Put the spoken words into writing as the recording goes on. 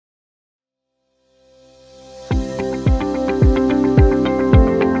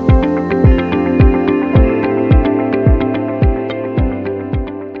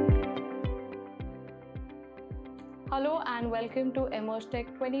EmergeTech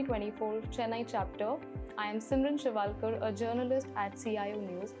 2024 Chennai Chapter. I am Simran Shiwalkar, a journalist at CIO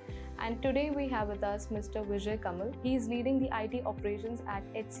News, and today we have with us Mr. Vijay Kamal. He is leading the IT operations at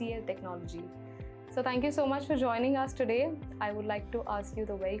HCL Technology. So thank you so much for joining us today. I would like to ask you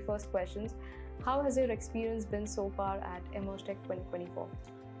the very first questions. How has your experience been so far at EmergeTech 2024?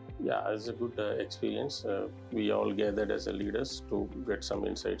 Yeah, it's a good experience. We all gathered as a leaders to get some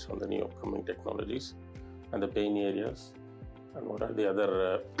insights on the new upcoming technologies and the pain areas and what are the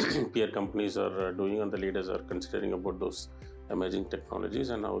other peer companies are doing and the leaders are considering about those emerging technologies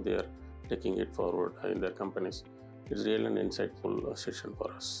and how they are taking it forward in their companies. It's really an insightful session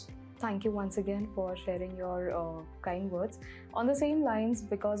for us. Thank you once again for sharing your kind words. On the same lines,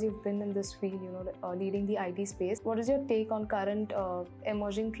 because you've been in this field, leading the IT space, what is your take on current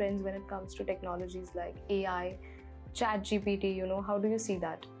emerging trends when it comes to technologies like AI, ChatGPT? How do you see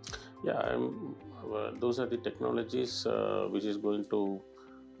that? Yeah, those are the technologies which is going to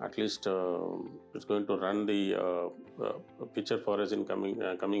at least it's going to run the picture for us in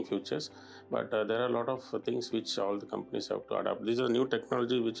coming futures. But there are a lot of things which all the companies have to adapt. These are new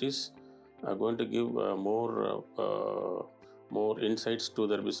technology which is going to give more insights to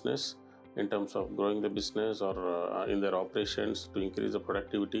their business in terms of growing the business or in their operations to increase the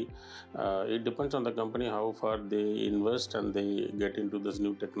productivity. It depends on the company how far they invest and they get into these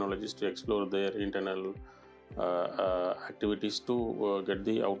new technologies to explore their internal activities to get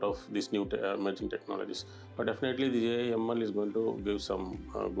the out of these new emerging technologies. But definitely the AI/ML is going to give some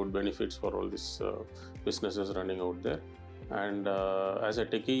good benefits for all these businesses running out there. And as a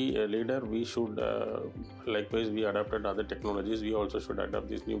techie leader, we should likewise we adapted other technologies. We also should adapt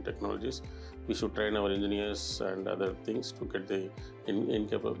these new technologies. We should train our engineers and other things to get the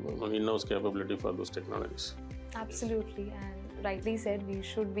in-house capability for those technologies. Absolutely, and rightly said, we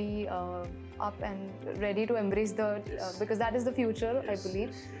should be up and ready to embrace because that is the future, I believe.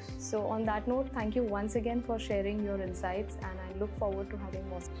 Yes. So on that note, thank you once again for sharing your insights, and I look forward to having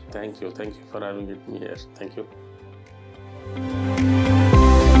more. Thank you for having me here. Thank you.